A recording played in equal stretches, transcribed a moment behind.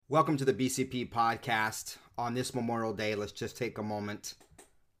Welcome to the BCP podcast. On this Memorial Day, let's just take a moment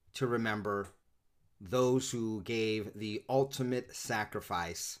to remember those who gave the ultimate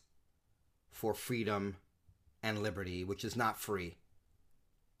sacrifice for freedom and liberty, which is not free,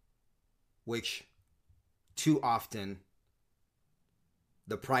 which too often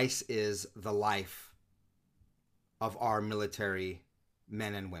the price is the life of our military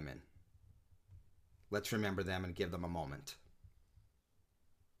men and women. Let's remember them and give them a moment.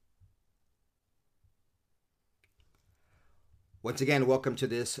 Once again, welcome to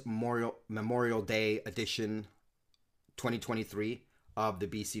this Memorial Day edition 2023 of the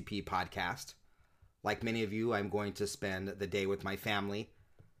BCP podcast. Like many of you, I'm going to spend the day with my family.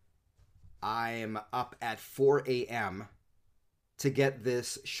 I'm up at 4 a.m. to get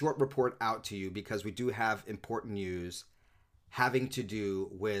this short report out to you because we do have important news having to do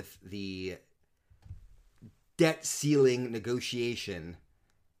with the debt ceiling negotiation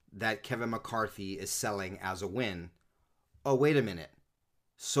that Kevin McCarthy is selling as a win. Oh, wait a minute.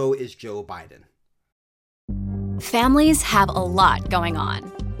 So is Joe Biden. Families have a lot going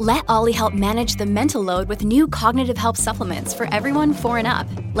on. Let Ollie help manage the mental load with new cognitive help supplements for everyone 4 and up,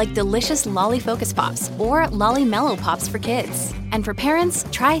 like delicious Lolly Focus Pops or Lolly Mellow Pops for kids. And for parents,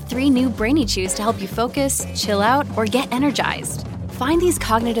 try 3 new Brainy Chews to help you focus, chill out, or get energized. Find these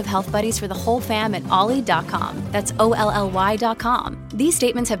cognitive health buddies for the whole fam at ollie.com. That's OLLY.com. These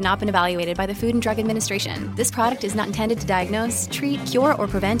statements have not been evaluated by the Food and Drug Administration. This product is not intended to diagnose, treat, cure, or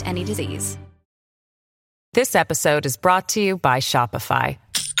prevent any disease. This episode is brought to you by Shopify.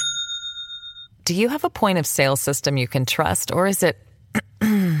 Do you have a point of sale system you can trust, or is it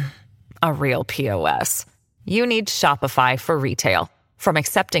a real POS? You need Shopify for retail. From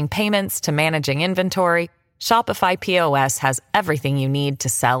accepting payments to managing inventory, Shopify POS has everything you need to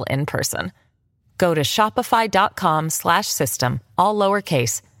sell in person. Go to shopify.com/system, all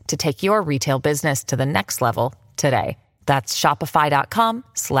lowercase, to take your retail business to the next level today. That's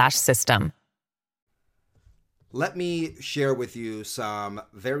shopify.com/system. Let me share with you some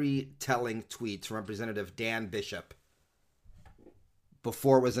very telling tweets from Representative Dan Bishop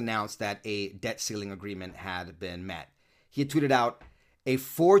before it was announced that a debt ceiling agreement had been met. He had tweeted out, "A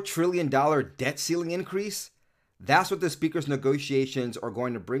 $4 trillion debt ceiling increase? That's what the Speaker's negotiations are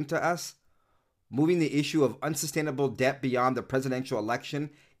going to bring to us? Moving the issue of unsustainable debt beyond the presidential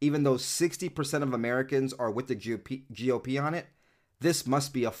election, even though 60% of Americans are with the GOP on it? This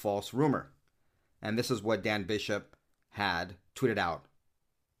must be a false rumor." And this is what Dan Bishop had tweeted out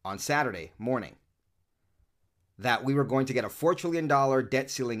on Saturday morning. That we were going to get a $4 trillion debt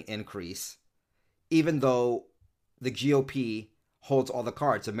ceiling increase, even though the GOP holds all the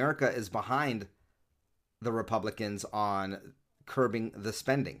cards. America is behind the Republicans on curbing the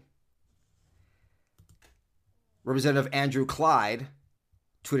spending. Representative Andrew Clyde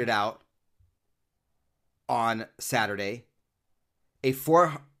tweeted out on Saturday, a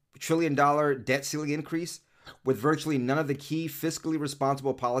 $4 trillion debt ceiling increase with virtually none of the key fiscally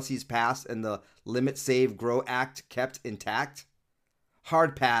responsible policies passed and the Limit, Save, Grow Act kept intact.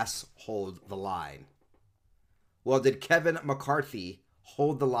 Hard pass, hold the line. Well, did Kevin McCarthy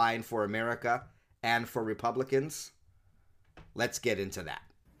hold the line for America and for Republicans? Let's get into that.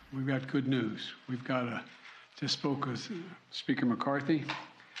 We've got good news. Just spoke with Speaker McCarthy,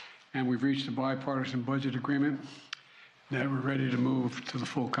 and we've reached a bipartisan budget agreement that we're ready to move to the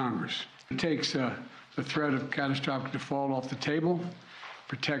full Congress. It takes the threat of catastrophic default off the table,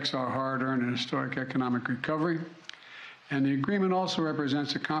 protects our hard-earned and historic economic recovery, and the agreement also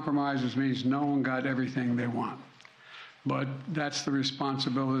represents a compromise, which means no one got everything they want. But that's the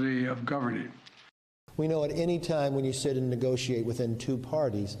responsibility of governing. We know at any time when you sit and negotiate within 2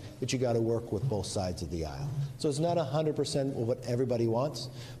 parties that you got to work with both sides of the aisle. So it's not 100% of what everybody wants,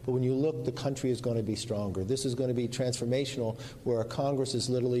 but when you look, the country is going to be stronger. This is going to be transformational, where our Congress is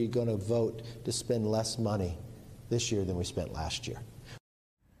literally going to vote to spend less money this year than we spent last year.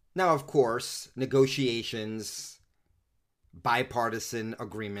 Now, of course, negotiations, bipartisan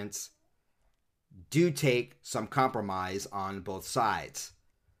agreements do take some compromise on both sides.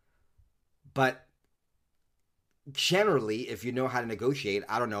 But generally, if you know how to negotiate,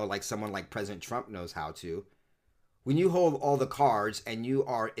 I don't know, like someone like President Trump knows how to, when you hold all the cards and you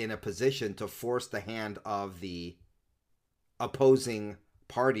are in a position to force the hand of the opposing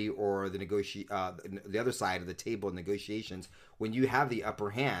party or the other side of the table in negotiations, when you have the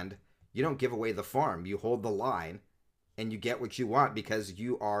upper hand, you don't give away the farm. You hold the line and you get what you want because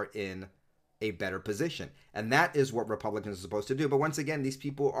you are in a better position. And that is what Republicans are supposed to do. But once again, these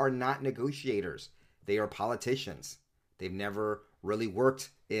people are not negotiators. They are politicians. They've never really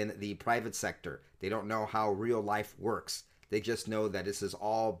worked in the private sector. They don't know how real life works. They just know that this is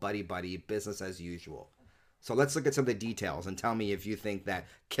all buddy-buddy, business as usual. So let's look at some of the details and tell me if you think that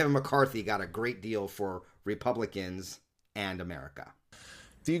Kevin McCarthy got a great deal for Republicans and America.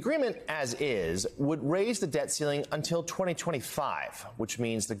 The agreement, as is, would raise the debt ceiling until 2025, which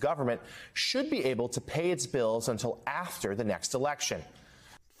means the government should be able to pay its bills until after the next election.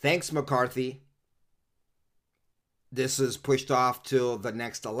 Thanks, McCarthy. This is pushed off till the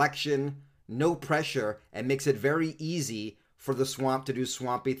next election. No pressure, and makes it very easy for the swamp to do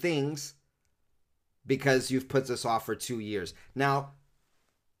swampy things because you've put this off for 2 years. Now,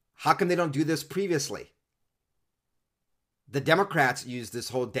 how come they don't do this previously? The Democrats use this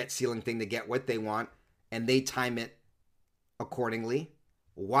whole debt ceiling thing to get what they want, and they time it accordingly.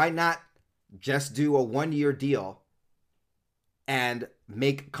 Why not just do a 1-year deal and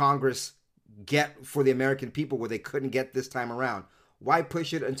make Congress get for the American people where they couldn't get this time around? Why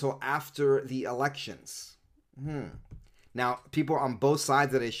push it until after the elections? Now, people on both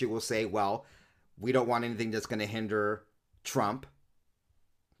sides of the issue will say, well, we don't want anything that's going to hinder Trump.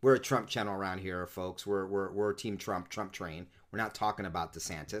 We're a Trump channel around here, folks. We're Team Trump train. We're not talking about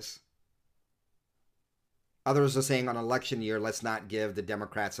DeSantis. Others are saying on election year, let's not give the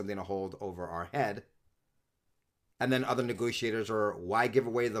Democrats something to hold over our head. And then other negotiators are, why give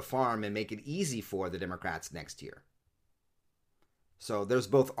away the farm and make it easy for the Democrats next year? So there's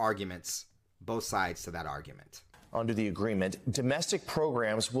both arguments, both sides to that argument. Under the agreement, domestic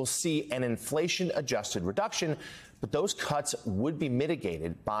programs will see an inflation-adjusted reduction, but those cuts would be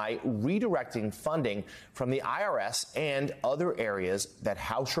mitigated by redirecting funding from the IRS and other areas that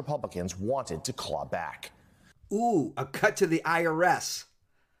House Republicans wanted to claw back. Ooh, a cut to the IRS.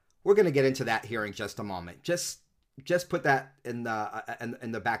 We're going to get into that here in just a moment. Just put that in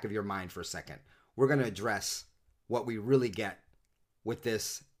the back of your mind for a second. We're going to address what we really get with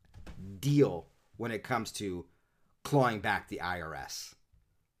this deal when it comes to clawing back the IRS.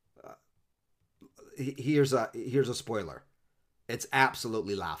 Here's a spoiler. It's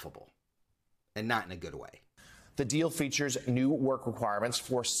absolutely laughable, and not in a good way. The deal features new work requirements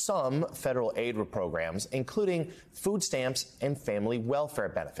for some federal aid programs, including food stamps and family welfare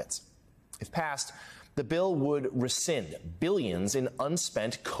benefits. If passed, the bill would rescind billions in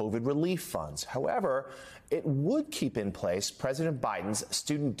unspent COVID relief funds. However, it would keep in place President Biden's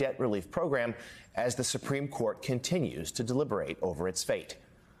student debt relief program as the Supreme Court continues to deliberate over its fate.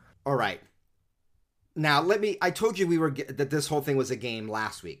 All right. Now, I told you that this whole thing was a game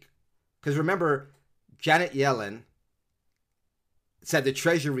last week. Because remember, Janet Yellen said the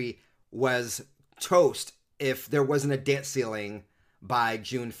Treasury was toast if there wasn't a debt ceiling by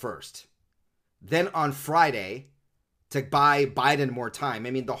June 1st. Then on Friday, to buy Biden more time.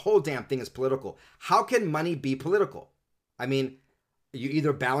 I mean, the whole damn thing is political. How can money be political? I mean, you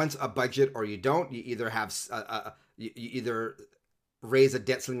either balance a budget or you don't. You either have you either raise a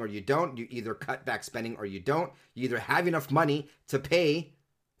debt ceiling or you don't. You either cut back spending or you don't. You either have enough money to pay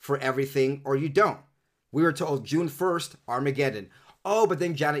for everything or you don't. We were told June 1st, Armageddon. Oh, but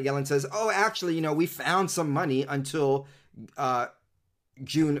then Janet Yellen says, oh, actually, we found some money until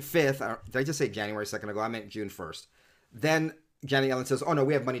June 5th. Did I just say January a second ago? I meant June 1st. Then Janet Yellen says, oh, no,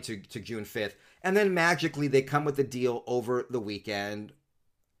 we have money to June 5th. And then magically they come with the deal over the weekend.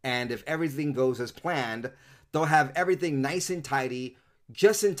 And if everything goes as planned, they'll have everything nice and tidy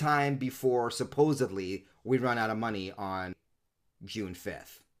just in time before supposedly we run out of money on June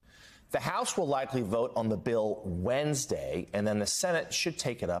 5th. The House will likely vote on the bill Wednesday, and then the Senate should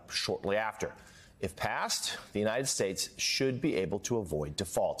take it up shortly after. If passed, the United States should be able to avoid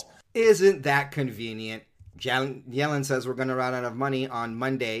default. Isn't that convenient? Janet Yellen says we're going to run out of money on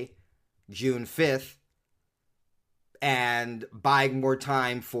Monday, June 5th, and buying more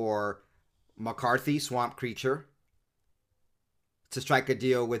time for McCarthy, swamp creature, to strike a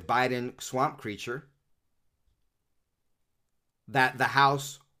deal with Biden, swamp creature, that the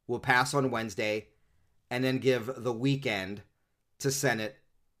House will pass on Wednesday, and then give the weekend to Senate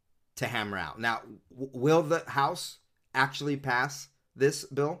to hammer out. Now, will the House actually pass this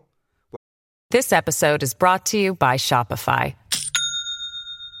bill? This episode is brought to you by Shopify.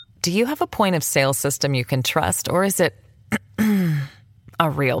 Do you have a point of sale system you can trust, or is it a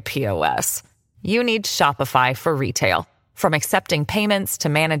real POS? You need Shopify for retail. From accepting payments to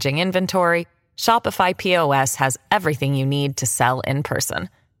managing inventory, Shopify POS has everything you need to sell in person.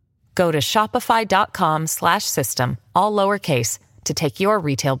 Go to shopify.com/system, all lowercase, to take your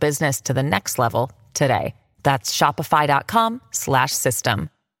retail business to the next level today. That's shopify.com/system.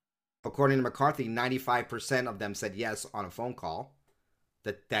 According to McCarthy, 95% of them said yes on a phone call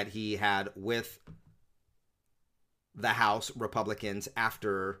that he had with the House Republicans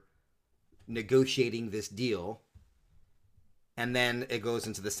after negotiating this deal. and then it goes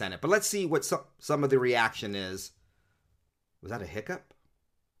into the Senate. But let's see what some of the reaction is. Was that a hiccup?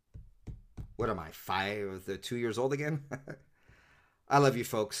 What am I, 2 years old again? I love you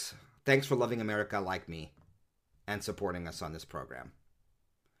folks. Thanks for loving America like me and supporting us on this program.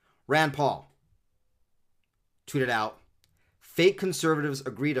 Rand Paul tweeted out, fake conservatives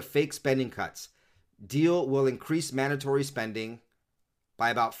agree to fake spending cuts. Deal will increase mandatory spending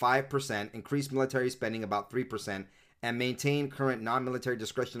by about 5%, increase military spending about 3%, and maintain current non-military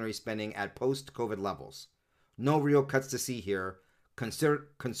discretionary spending at post-COVID levels. No real cuts to see here.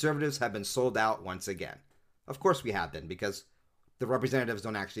 Conservatives have been sold out once again. Of course we have been, because the representatives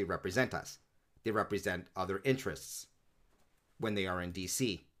don't actually represent us. They represent other interests when they are in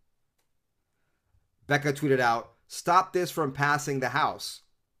D.C. Becca tweeted out, stop this from passing the House.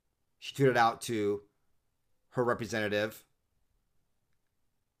 She tweeted out to her representative,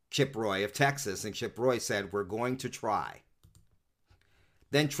 Chip Roy of Texas, and Chip Roy said, we're going to try.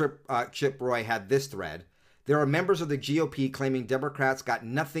 Then Chip Roy had this thread. There are members of the GOP claiming Democrats got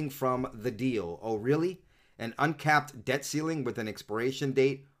nothing from the deal. Oh, really? An uncapped debt ceiling with an expiration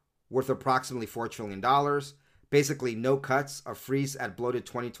date worth approximately $4 trillion. Basically, no cuts, a freeze at bloated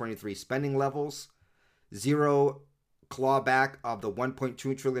 2023 spending levels. Zero clawback of the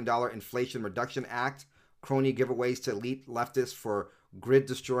 $1.2 trillion Inflation Reduction Act. Crony giveaways to elite leftists for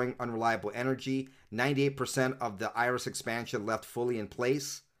grid-destroying unreliable energy. 98% of the IRS expansion left fully in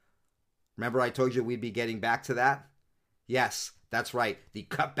place. Remember I told you we'd be getting back to that? Yes, that's right. The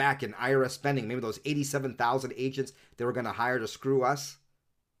cutback in IRS spending. Maybe those 87,000 agents they were going to hire to screw us.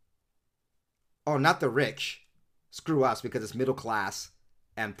 Oh, not the rich. Screw us because it's middle class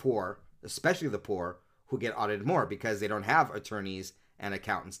and poor, especially the poor, who get audited more because they don't have attorneys and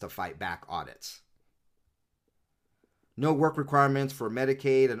accountants to fight back audits. No work requirements for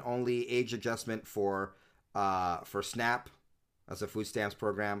Medicaid and only age adjustment for SNAP as a food stamps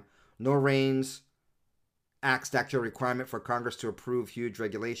program. No reins, Act statutory requirement for Congress to approve huge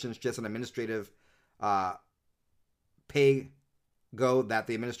regulations, just an administrative pay go that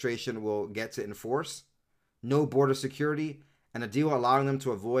the administration will get to enforce. No border security, and a deal allowing them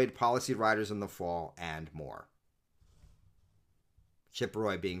to avoid policy riders in the fall, and more. Chip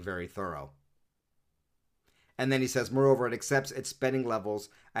Roy being very thorough. And then he says, moreover, it accepts its spending levels.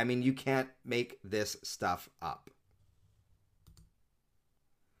 I mean, you can't make this stuff up.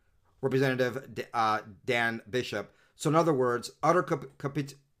 Representative Dan Bishop. So in other words, utter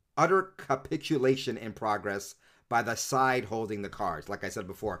capitulation in progress by the side holding the cards. Like I said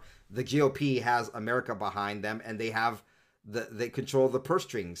before, the GOP has America behind them, and they control the purse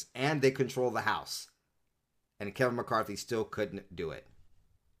strings, and they control the House. And Kevin McCarthy still couldn't do it.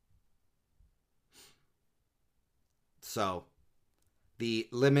 So, the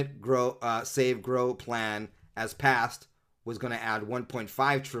Limit, Grow, Save, Grow plan, as passed, was going to add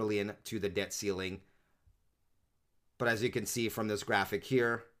 $1.5 trillion to the debt ceiling. But as you can see from this graphic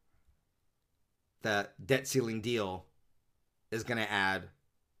here, the debt ceiling deal is going to add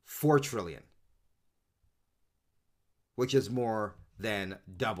 $4 trillion, which is more than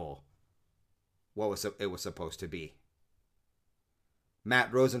double what it was supposed to be.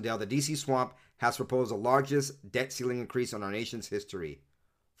 Matt Rosendale, the DC swamp, has proposed the largest debt ceiling increase in our nation's history,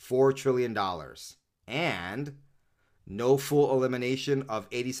 $4 trillion. And no full elimination of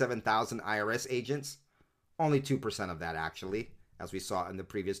 87,000 IRS agents, only 2% of that actually, as we saw in the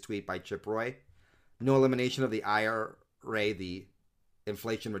previous tweet by Chip Roy. No elimination of the IRA, the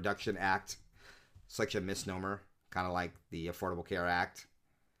Inflation Reduction Act, such a misnomer, kind of like the Affordable Care Act.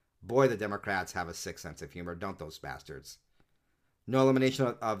 Boy, the Democrats have a sick sense of humor, don't those bastards? No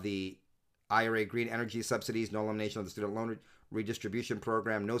elimination of the IRA green energy subsidies, no elimination of the student loan redistribution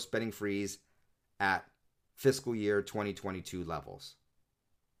program, no spending freeze at fiscal year 2022 levels.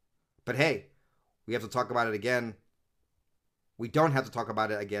 But hey, we have to talk about it again. We don't have to talk about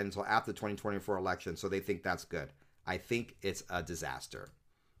it again until after the 2024 election, so they think that's good. I think it's a disaster.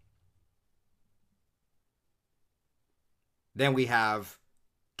 Then we have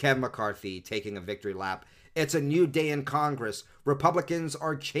Kevin McCarthy taking a victory lap. It's a new day in Congress. Republicans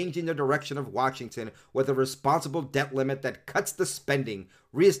are changing the direction of Washington with a responsible debt limit that cuts the spending,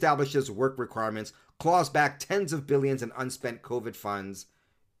 reestablishes work requirements, claws back tens of billions in unspent COVID funds.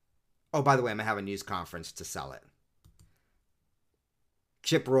 Oh, by the way, I'm going to have a news conference to sell it.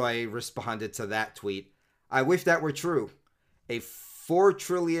 Chip Roy responded to that tweet. I wish that were true. A $4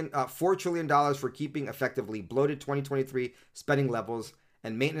 trillion for keeping effectively bloated 2023 spending levels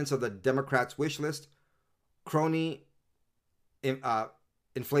and maintenance of the Democrats' wish list. Crony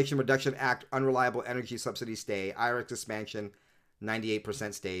Inflation Reduction Act, unreliable energy subsidy stay, IRS expansion,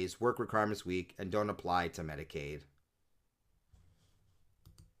 98% stays, work requirements weak, and don't apply to Medicaid.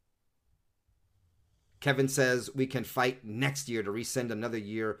 Kevin says we can fight next year to rescind another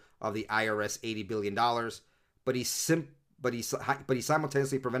year of the IRS $80 billion, but he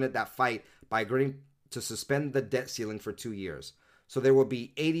simultaneously prevented that fight by agreeing to suspend the debt ceiling for 2 years. So there will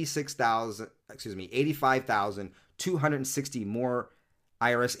be 85,260 more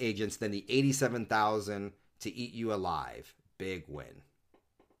IRS agents than the 87,000 to eat you alive. Big win.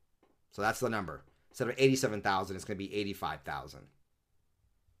 So that's the number. Instead of 87,000, it's going to be 85,000.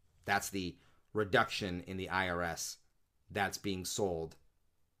 That's the reduction in the IRS that's being sold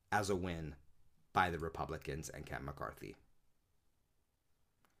as a win by the Republicans and Ken McCarthy.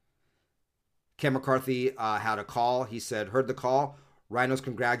 Ken McCarthy had a call. He said, heard the call. Rhinos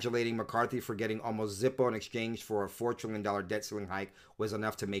congratulating McCarthy for getting almost Zippo in exchange for a $4 trillion debt ceiling hike was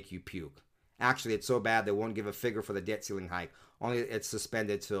enough to make you puke. Actually, it's so bad they won't give a figure for the debt ceiling hike. Only it's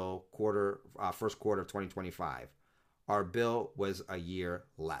suspended till first quarter of 2025. Our bill was a year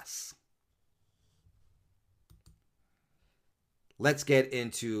less. Let's get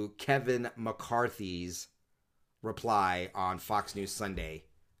into Kevin McCarthy's reply on Fox News Sunday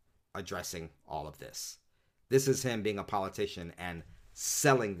addressing all of this. This is him being a politician and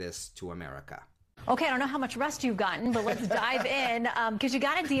selling this to America. Okay, I don't know how much rest you've gotten, but let's dive in because you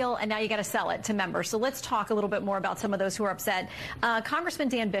got a deal and now you got to sell it to members. So let's talk a little bit more about some of those who are upset. Congressman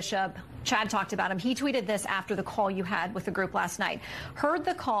Dan Bishop, Chad talked about him. He tweeted this after the call you had with the group last night. Heard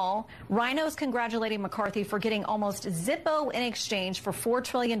the call. Rhinos congratulating McCarthy for getting almost Zippo in exchange for $4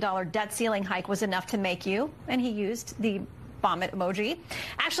 trillion debt ceiling hike was enough to make you. And he used the vomit emoji.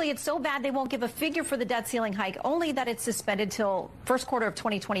 Actually, it's so bad they won't give a figure for the debt ceiling hike, only that it's suspended till first quarter of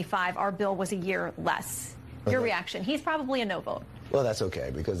 2025. Our bill was a year less. Your reaction? He's probably a no vote. Well, that's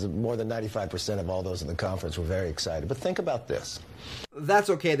okay, because more than 95% of all those in the conference were very excited. But think about this. That's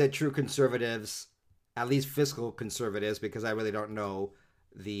okay that true conservatives, at least fiscal conservatives, because I really don't know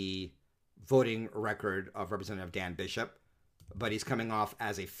the voting record of Representative Dan Bishop, but he's coming off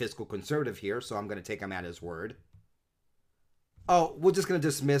as a fiscal conservative here, so I'm going to take him at his word. Oh, we're just going to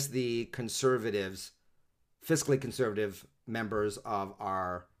dismiss the conservatives, fiscally conservative members of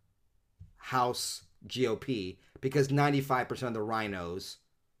our House GOP because 95% of the rhinos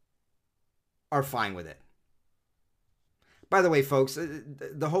are fine with it. By the way, folks,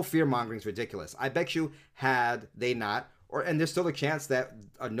 the whole fear-mongering is ridiculous. I bet you had they not, and there's still a chance that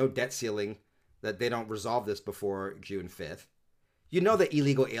no debt ceiling, that they don't resolve this before June 5th. You know that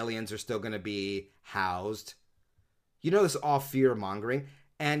illegal aliens are still going to be housed. You know this is all fear-mongering,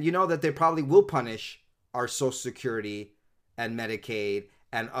 and you know that they probably will punish our Social Security and Medicaid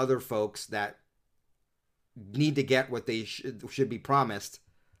and other folks that need to get what they should be promised.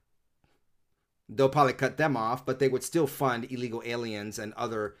 They'll probably cut them off, but they would still fund illegal aliens and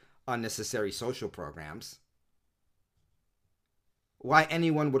other unnecessary social programs. Why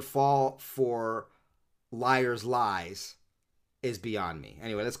anyone would fall for liars' lies is beyond me.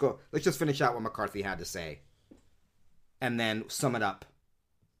 Anyway, let's go. Let's just finish out what McCarthy had to say and then sum it up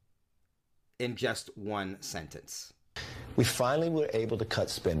in just one sentence. We finally were able to cut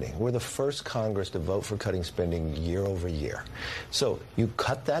spending. We're the first Congress to vote for cutting spending year over year. So you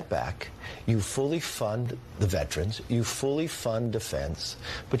cut that back, you fully fund the veterans, you fully fund defense,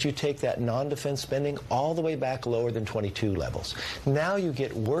 but you take that non-defense spending all the way back lower than 22 levels. Now you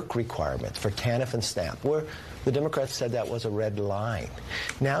get work requirements for TANF and SNAP, where the Democrats said that was a red line.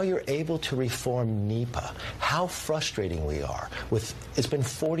 Now you're able to reform NEPA. How frustrating we are. It's been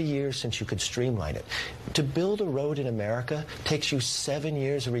 40 years since you could streamline it. To build a road in America takes you 7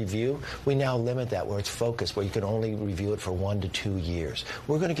 years of review. We now limit that where it's focused, where you can only review it for 1 to 2 years.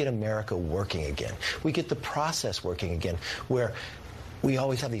 We're going to get America working again. We get the process working again, where we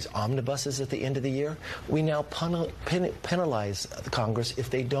always have these omnibuses at the end of the year. We now penalize the Congress if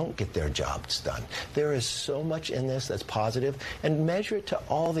they don't get their jobs done. There is so much in this that's positive, and measure it to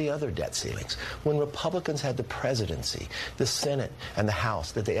all the other debt ceilings. When Republicans had the presidency, the Senate, and the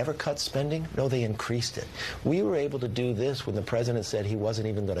House, did they ever cut spending? No, they increased it. We were able to do this when the president said he wasn't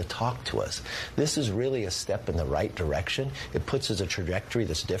even going to talk to us. This is really a step in the right direction. It puts us a trajectory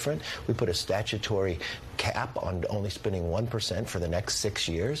that's different. We put a statutory cap on only spending 1% for the next 6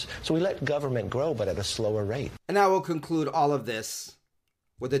 years. So we let government grow, but at a slower rate. And I will conclude all of this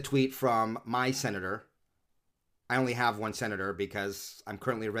with a tweet from my senator. I only have one senator because I'm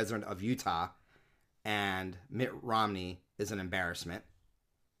currently a resident of Utah, and Mitt Romney is an embarrassment.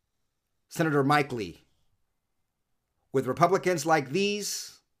 Senator Mike Lee. With Republicans like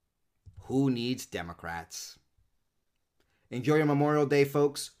these, who needs Democrats? Enjoy your Memorial Day,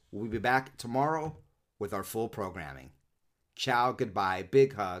 folks. We'll be back tomorrow with our full programming. Ciao, goodbye,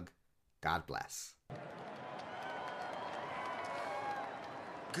 big hug, God bless.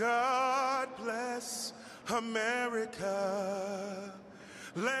 God bless America,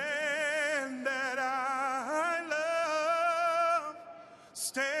 land that I love.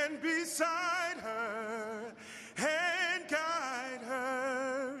 Stand beside her and guide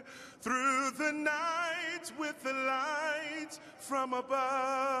her through the night with the lights from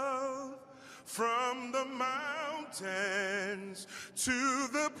above. From the mountains to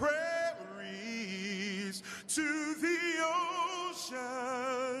the prairies to the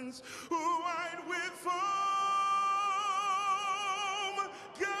oceans wide with foam.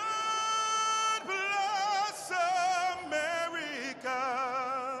 God bless America,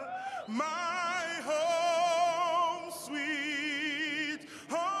 my home, sweet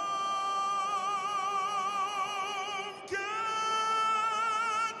home.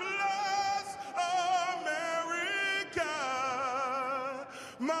 God bless America,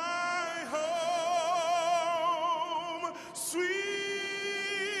 my home, sweet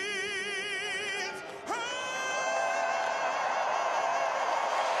home.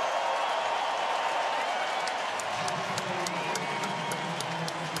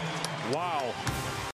 Wow.